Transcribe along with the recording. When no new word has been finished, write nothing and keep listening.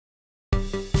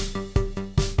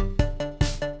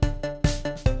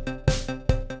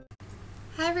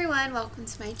everyone, welcome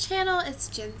to my channel. It's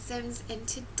Simz, and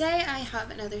today I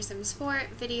have another Sims 4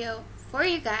 video for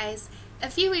you guys. A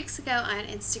few weeks ago on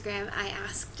Instagram I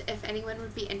asked if anyone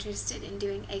would be interested in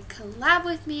doing a collab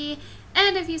with me,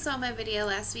 and if you saw my video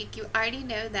last week you already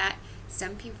know that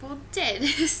some people did.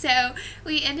 So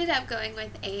we ended up going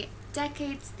with a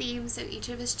decades theme, so each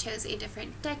of us chose a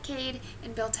different decade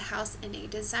and built a house in a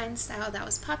design style that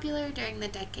was popular during the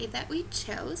decade that we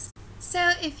chose.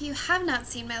 So if you have not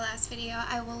seen my last video,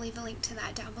 I will leave a link to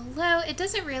that down below. It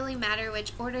doesn't really matter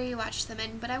which order you watch them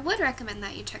in, but I would recommend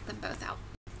that you check them both out.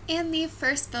 And the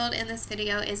first build in this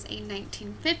video is a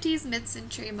 1950s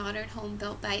mid-century modern home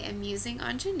built by Amusing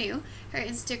Ingenue. Her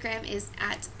Instagram is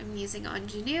at Amusing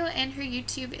Ingenue, and her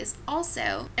YouTube is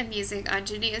also Amusing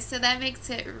Ingenue, so that makes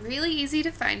it really easy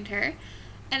to find her.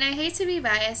 And I hate to be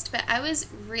biased, but I was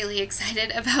really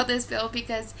excited about this build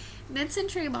because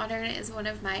mid-century modern is one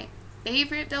of my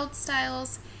favorite build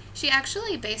styles. She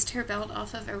actually based her build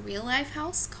off of a real-life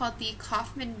house called the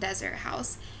Kaufmann Desert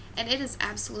House, and it is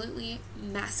absolutely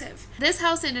massive. This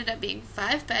house ended up being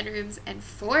 5 bedrooms and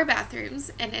 4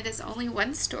 bathrooms, and it is only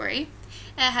 1 story.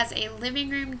 It has a living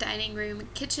room, dining room,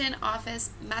 kitchen, office,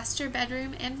 master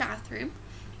bedroom, and bathroom,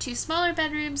 2 smaller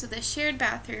bedrooms with a shared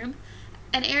bathroom,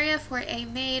 an area for a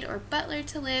maid or butler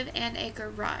to live, and a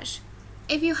garage.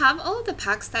 If you have all of the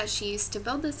packs that she used to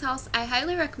build this house, I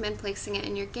highly recommend placing it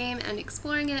in your game and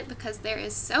exploring it because there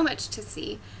is so much to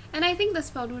see, and I think this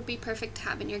build would be perfect to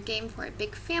have in your game for a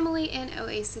big family in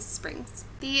Oasis Springs.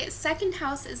 The second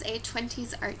house is a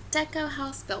 20s Art Deco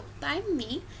house built by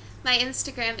me. My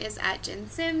Instagram is at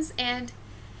Simz, and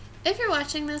if you're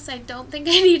watching this, I don't think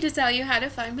I need to tell you how to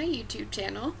find my YouTube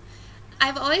channel.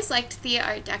 I've always liked the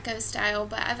Art Deco style,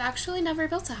 but I've actually never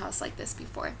built a house like this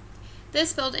before.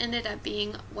 This build ended up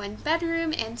being 1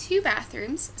 bedroom and 2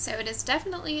 bathrooms, so it is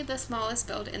definitely the smallest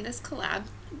build in this collab.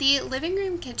 The living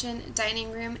room, kitchen, dining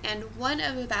room, and 1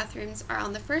 of the bathrooms are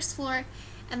on the first floor,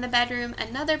 and the bedroom,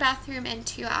 another bathroom, and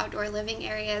 2 outdoor living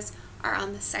areas are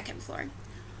on the second floor.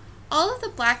 All of the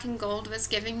black and gold was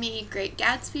giving me Great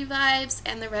Gatsby vibes,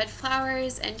 and the red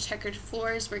flowers and checkered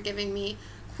floors were giving me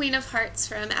Queen of Hearts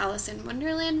from Alice in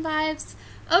Wonderland vibes.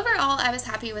 Overall, I was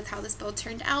happy with how this build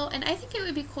turned out, and I think it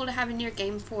would be cool to have in your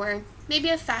game for maybe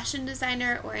a fashion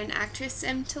designer or an actress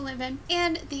sim to live in.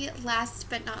 And the last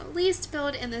but not least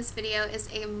build in this video is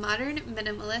a modern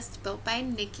minimalist built by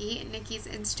Nicki. Nicki's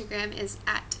Instagram is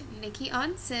at Nicki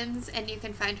on Sims, and you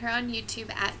can find her on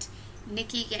YouTube at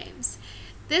Nicki Games.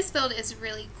 This build is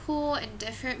really cool and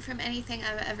different from anything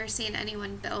I've ever seen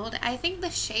anyone build. I think the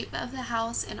shape of the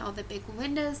house and all the big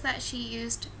windows that she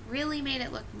used really made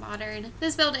it look modern.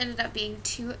 This build ended up being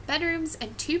 2 bedrooms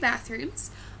and 2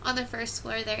 bathrooms. On the first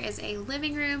floor there is a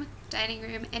living room, dining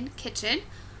room, and kitchen.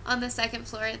 On the second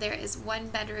floor there is 1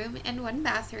 bedroom and 1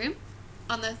 bathroom.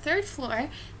 On the third floor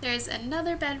there is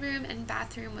another bedroom and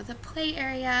bathroom with a play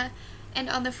area. And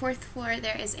on the 4th floor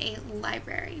there is a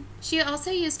library. She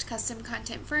also used custom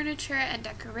content furniture and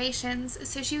decorations,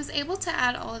 so she was able to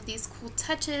add all of these cool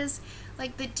touches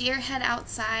like the deer head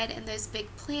outside and those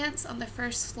big plants on the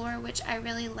first floor, which I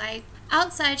really like.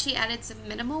 Outside she added some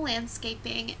minimal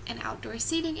landscaping, an outdoor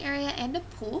seating area, and a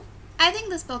pool. I think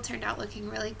this build turned out looking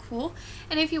really cool,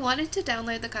 and if you wanted to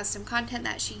download the custom content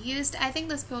that she used, I think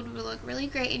this build would look really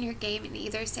great in your game in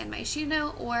either San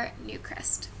Myshuno or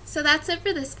Newcrest. So that's it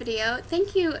for this video.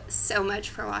 Thank you so much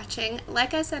for watching.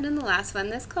 Like I said in the last one,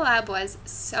 this collab was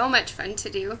so much fun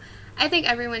to do. I think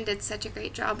everyone did such a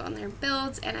great job on their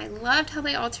builds, and I loved how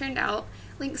they all turned out.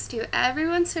 Links to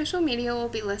everyone's social media will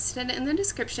be listed in the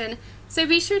description, so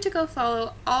be sure to go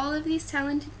follow all of these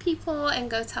talented people and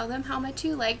go tell them how much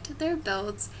you liked their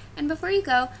builds. And before you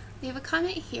go, leave a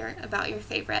comment here about your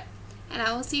favorite. And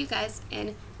I will see you guys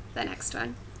in the next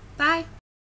one. Bye!